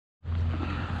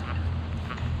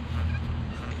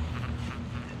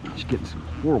Just getting some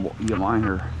horrible EMI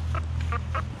here.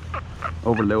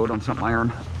 Overload on some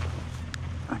iron.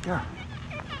 Right there.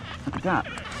 Look at that.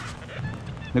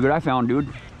 Look what I found, dude.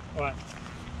 What?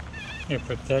 You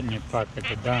put that in your pocket,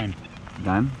 a dime.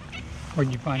 Dime?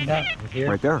 Where'd you find that? Right here?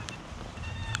 Right there.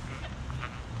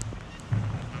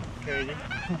 Crazy.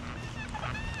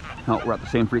 Oh, we're at the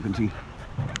same frequency.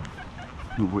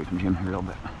 Move away from Jim here a little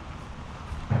bit.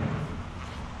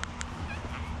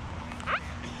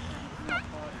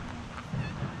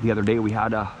 The other day we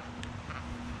had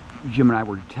Jim and I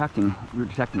were detecting. We were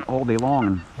detecting all day long,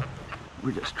 and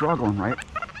we were just struggling, right?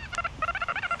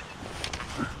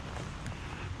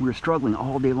 We were struggling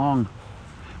all day long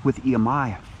with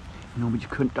EMI. You know, we just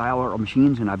couldn't dial our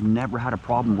machines, and I've never had a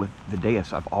problem with the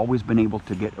Deus. I've always been able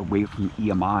to get away from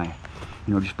EMI,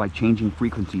 you know, just by changing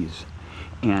frequencies.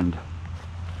 And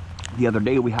the other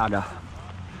day we had a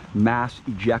mass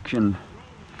ejection,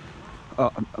 a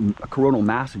coronal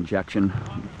mass injection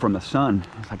from the sun.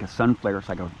 It's like a sun flare. It's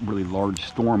like a really large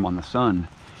storm on the sun,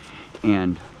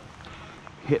 and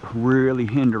it really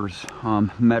hinders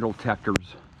metal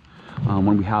detectors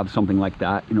when we have something like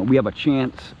that. You know, we have a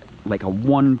chance, like a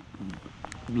 1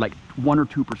 or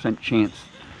 2% chance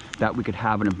that we could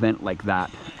have an event like that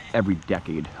every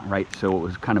decade, right? So it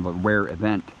was kind of a rare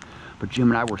event. But Jim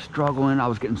and I were struggling. I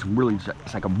was getting some really,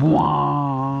 it's like a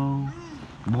wah,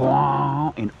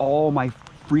 wah, in all my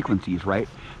frequencies, right?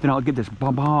 Then I'll get this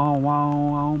ba ba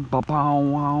wow, ba ba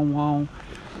wow wow,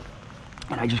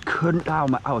 and I just couldn't dial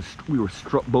my.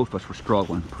 Both of us were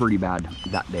struggling pretty bad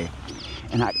that day.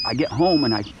 And I get home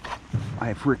and I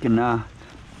freaking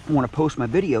want to post my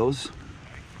videos.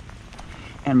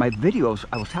 And my videos,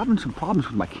 I was having some problems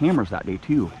with my cameras that day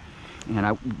too. And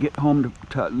I get home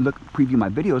to preview my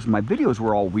videos, and my videos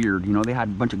were all weird. You know, they had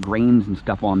a bunch of grains and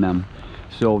stuff on them.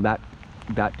 So that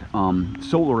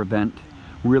solar event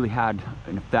really had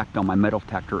an effect on my metal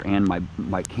detector and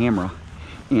my camera.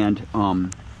 And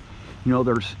you know,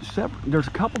 there's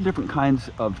a couple different kinds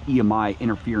of EMI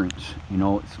interference. You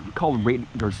know, it's called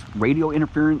there's radio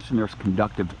interference and there's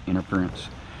conductive interference.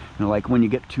 You know, like when you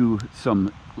get to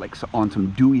on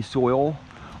some dewy soil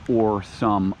or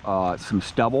some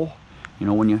stubble. You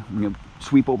know, when you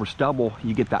sweep over stubble,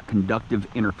 you get that conductive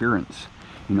interference.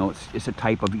 You know, it's a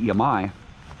type of EMI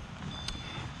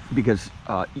because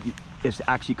it's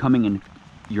actually coming in.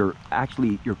 Your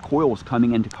coil is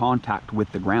coming into contact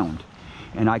with the ground,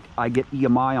 and I get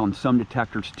EMI on some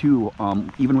detectors too.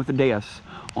 Even with the Deus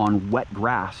on wet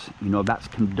grass, you know, that's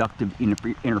conductive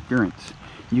interference.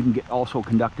 You can get also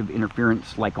conductive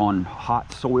interference like on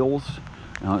hot soils,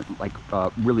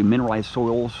 really mineralized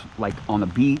soils, like on the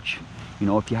beach. You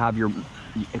know, if you have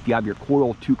your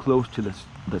coil too close to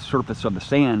the surface of the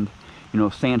sand, you know,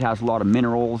 sand has a lot of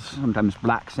minerals, sometimes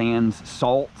black sands,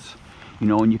 salts, you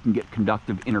know, and you can get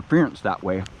conductive interference that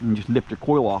way. And just lift your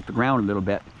coil off the ground a little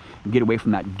bit and get away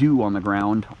from that dew on the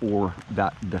ground or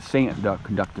the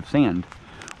conductive sand,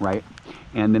 right?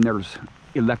 And then there's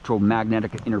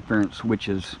electromagnetic interference, which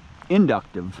is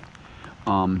inductive,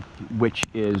 which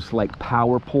is like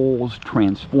power poles,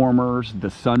 transformers, the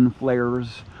sun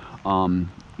flares,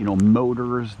 you know,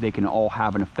 motors. They can all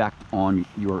have an effect on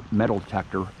your metal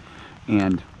detector,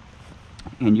 and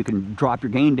you can drop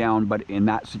your gain down. But in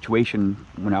that situation,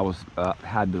 when I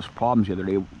had those problems the other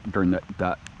day during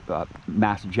the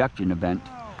mass ejection event,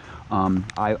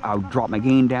 I would drop my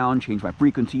gain down, change my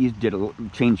frequencies,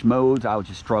 change modes. I was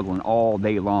just struggling all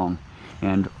day long,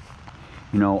 and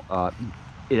you know,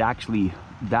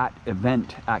 that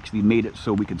event actually made it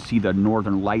so we could see the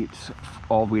northern lights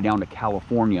all the way down to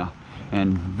California.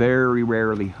 And very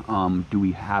rarely do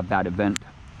we have that event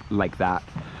like that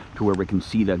to where we can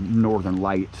see the northern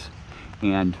lights.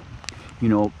 And you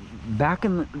know, back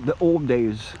in the old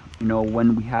days, you know,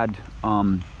 when we had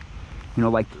you know,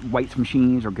 like White's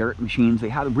machines or Garrett machines, they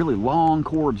had really long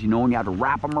cords, you know, and you had to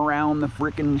wrap them around the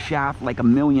freaking shaft like a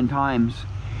million times.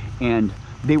 And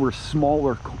they were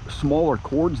smaller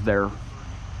cords there.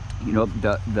 You know,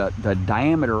 the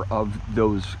diameter of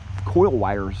those coil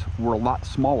wires were a lot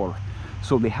smaller,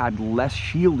 so they had less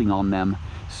shielding on them.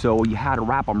 So you had to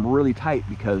wrap them really tight,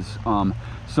 because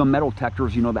some metal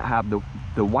detectors, you know, that have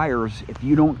the wires, if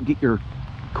you don't get your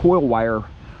coil wire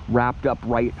wrapped up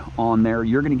right on there,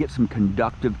 you're going to get some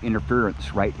conductive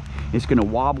interference, right? It's going to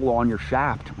wobble on your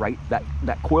shaft, right? That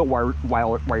coil wire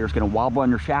is going to wobble on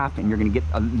your shaft, and you're going to get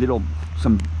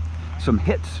some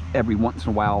hits every once in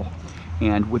a while.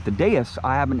 And with the Deus,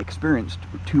 I haven't experienced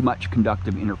too much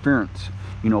conductive interference,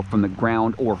 you know, from the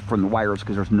ground or from the wires,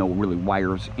 because there's no really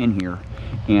wires in here.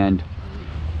 And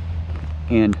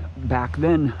back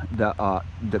then,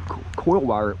 the coil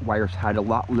wires had a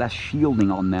lot less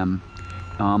shielding on them,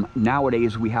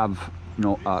 Nowadays we have, you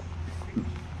know, a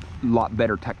lot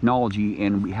better technology,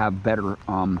 and we have better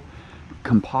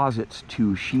composites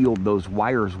to shield those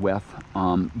wires with.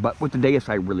 But with the Deus,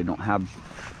 I really don't have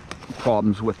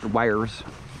problems with the wires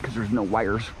because there's no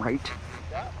wires, right?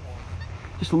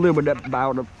 Just a little bit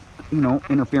about, you know,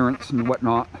 interference and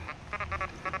whatnot.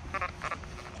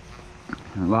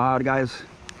 And a lot of guys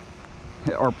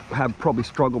have probably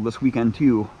struggled this weekend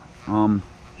too. So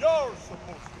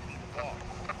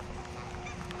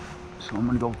I'm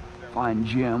gonna go find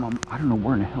Jim. I don't know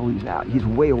where in the hell he's at. He's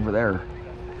way over there.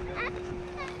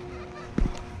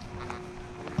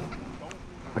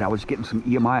 But I was getting some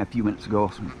EMI a few minutes ago,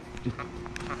 so just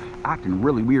acting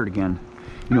really weird again.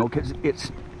 You know, because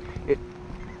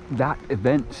that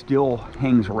event still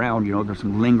hangs around. You know, there's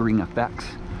some lingering effects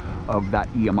of that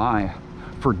EMI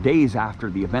for days after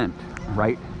the event,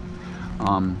 right?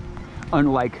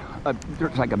 Unlike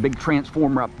there's like a big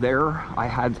transformer up there. I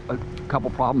had a couple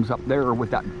problems up there with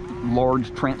that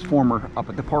large transformer up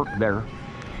at the park there,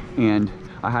 and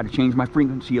I had to change my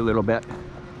frequency a little bit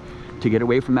to get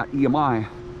away from that EMI.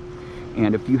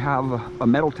 And if you have a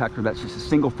metal detector that's just a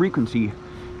single frequency,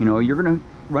 you know, you're gonna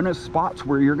run into spots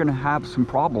where you're gonna have some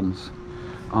problems,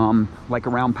 like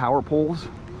around power poles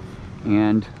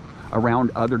and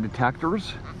around other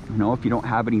detectors. You know, if you don't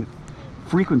have any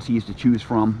frequencies to choose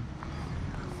from,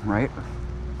 right?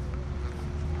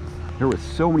 There was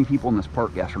so many people in this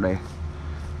park yesterday.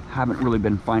 Haven't really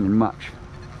been finding much,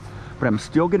 but I'm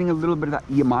still getting a little bit of that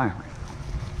EMI.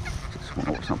 Just went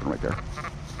over something right there.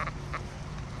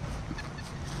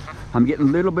 I'm getting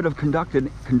a little bit of conductive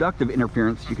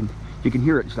interference. You can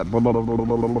hear it, just that blah, blah, blah, blah,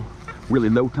 blah, blah, really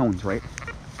low tones, right?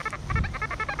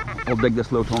 I'll dig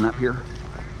this low tone up here.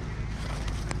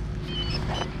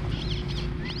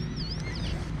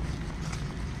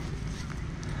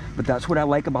 But that's what I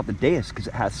like about the Deus, because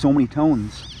it has so many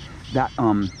tones. That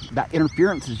that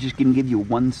interference is just going to give you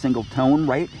one single tone,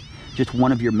 right? Just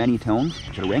one of your many tones.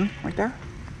 Is it a ring right there?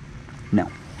 No.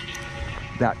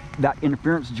 That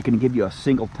interference is just going to give you a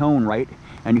single tone, right?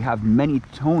 And you have many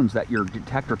tones that your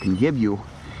detector can give you.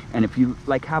 And if you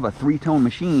like have a three-tone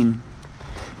machine,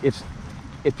 if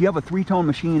you have a three-tone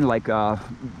machine, like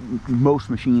most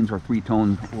machines are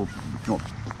three-tone, or you know,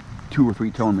 2 or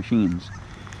 3 tone machines.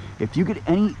 If you get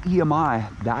any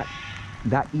EMI, that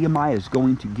EMI is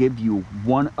going to give you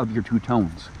one of your 2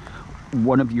 tones.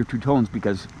 One of your 2 tones,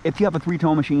 because if you have a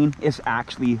 3-tone machine, it's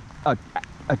actually a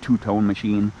 2-tone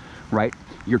machine, right?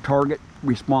 Your target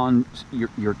responds,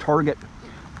 your target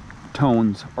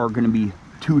tones are going to be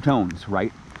 2 tones,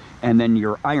 right? And then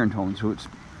your iron tones. So it's,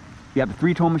 you have a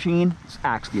 3-tone machine, it's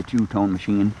actually a 2-tone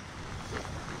machine.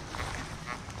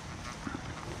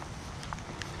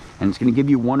 And it's going to give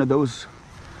you one of those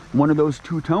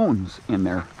 2 tones in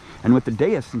there. And with the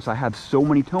Deus, since I have so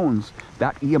many tones,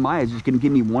 that EMI is just going to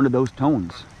give me one of those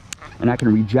tones. And I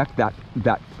can reject that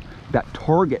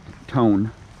target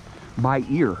tone by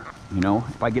ear. You know,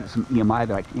 if I get some EMI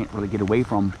that I can't really get away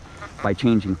from by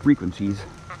changing frequencies,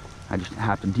 I just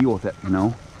have to deal with it, you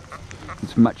know.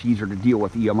 It's much easier to deal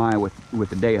with EMI with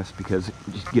the Deus, because it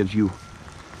just gives you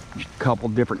just a couple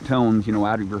different tones, you know,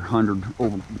 out of your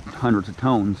hundreds of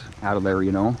tones out of there,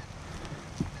 you know.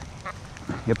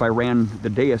 If I ran the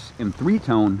Deus in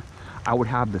 3-tone, I would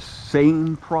have the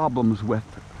same problems with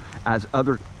as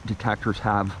other detectors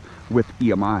have with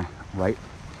EMI, right?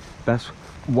 That's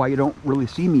why you don't really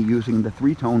see me using the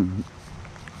 3-tone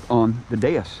on the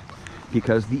Deus,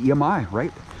 because the EMI,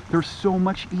 right? There's so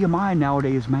much EMI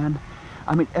nowadays, man.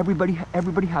 I mean, everybody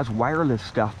has wireless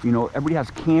stuff, you know. Everybody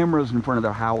has cameras in front of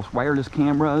their house, wireless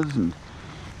cameras, and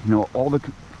you know, all the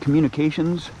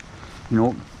communications. You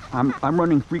know, I'm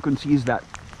running frequencies that,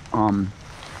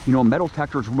 you know, metal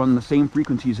detectors run the same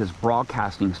frequencies as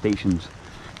broadcasting stations.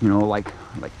 You know, like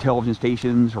television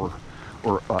stations or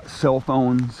cell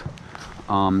phones.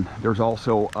 There's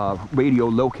also radio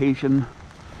location.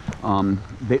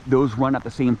 Those run at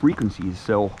the same frequencies.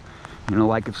 So, you know,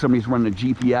 like if somebody's running a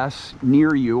GPS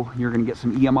near you, you're going to get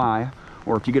some EMI.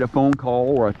 Or if you get a phone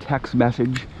call or a text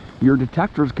message, your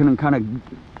detector's going to kind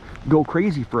of go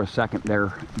crazy for a second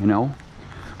there, you know.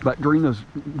 But during those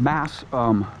mass,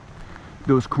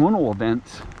 those coronal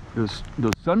events, those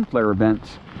sun flare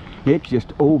events, it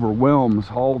just overwhelms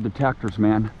all detectors,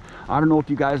 man. I don't know if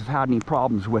you guys have had any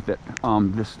problems with it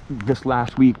this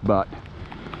last week, but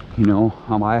you know,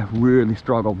 I really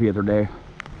struggled the other day,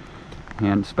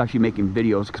 and especially making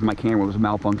videos because my camera was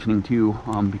malfunctioning too,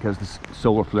 because this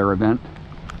solar flare event.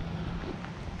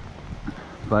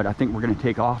 But I think we're going to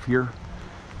take off here.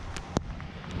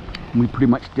 We pretty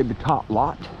much did the top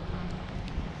lot.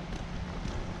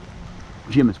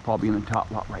 Jim is probably in the top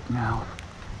lot right now.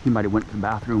 He might have went to the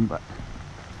bathroom, but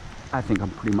I think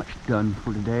I'm pretty much done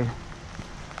for today.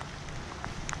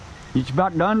 You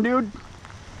about done, dude?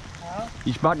 Huh?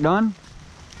 You about done?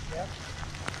 Yep.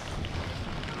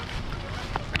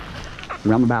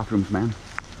 Around the bathrooms, man.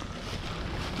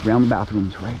 Around the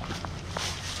bathrooms, right?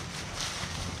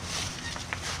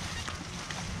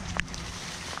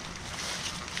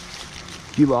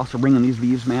 If you lost a ring in these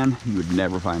leaves, man, you would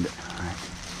never find it. All right.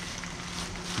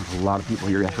 There's a lot of people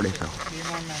here yesterday, so. Few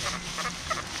more minutes.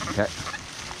 Okay.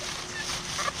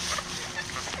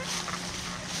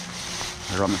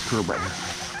 They're on this curb right here.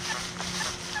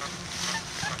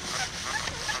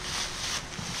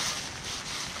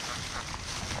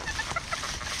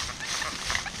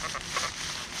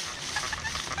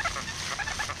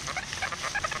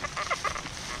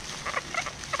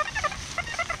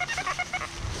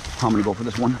 I'm gonna go for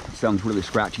this one. It sounds really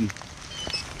scratchy.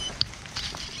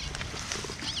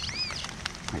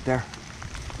 Right there.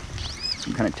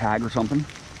 Some kind of tag or something.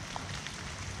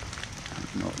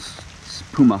 No, it's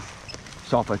Puma.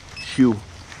 It's off a shoe.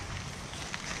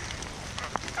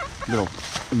 Little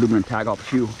aluminum tag off a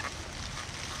shoe.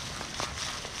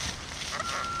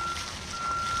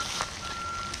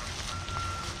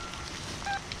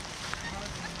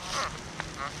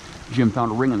 Jim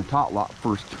found a ring in the tot lot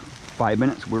first 5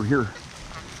 minutes we were here. It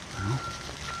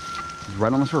was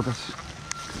right on the surface.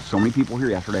 So many people here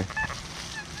yesterday.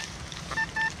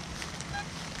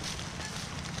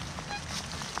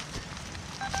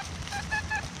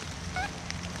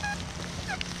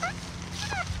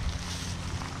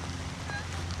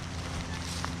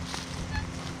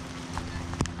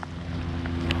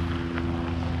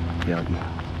 Hell yeah.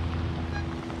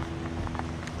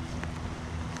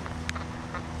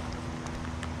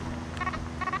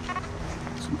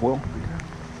 Some foil right there.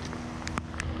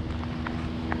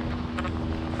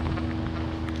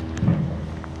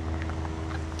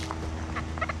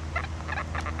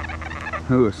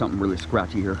 Oh, something really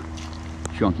scratchy here.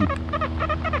 Junky.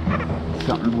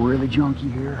 Something really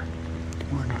junky here.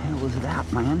 Where the hell is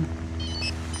that, man?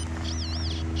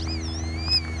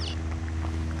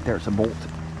 There's a bolt.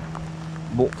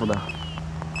 Bolt for the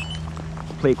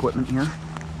play equipment here.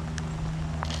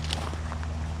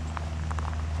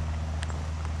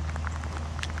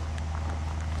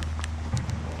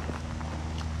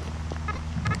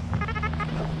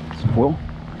 Some foil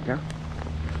right there.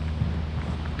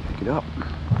 Pick it up.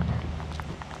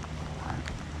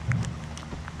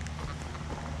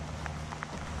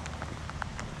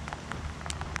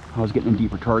 I was getting a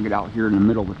deeper target out here in the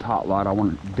middle of the tot lot. I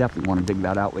definitely want to dig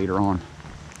that out later on.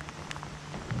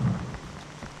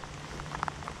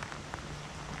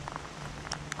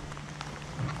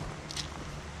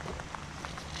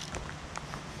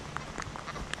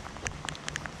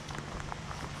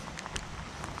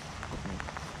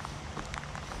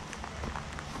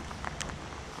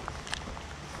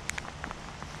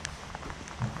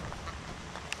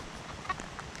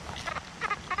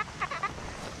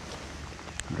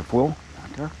 The foil right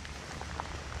there.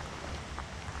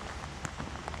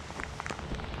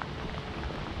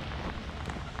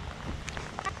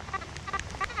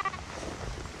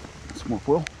 Some more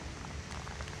foil.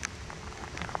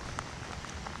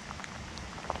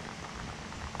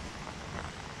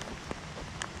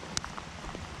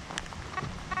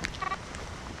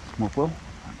 Some more foil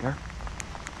right there.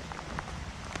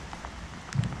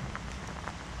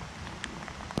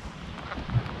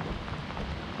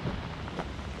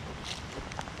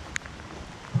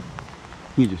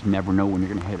 You just never know when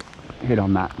you're going to hit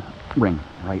on that ring,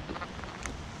 right?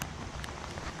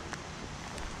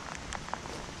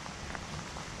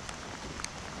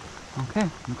 Okay,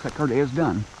 looks like our day is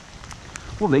done.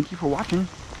 Well, thank you for watching.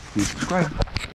 Please subscribe.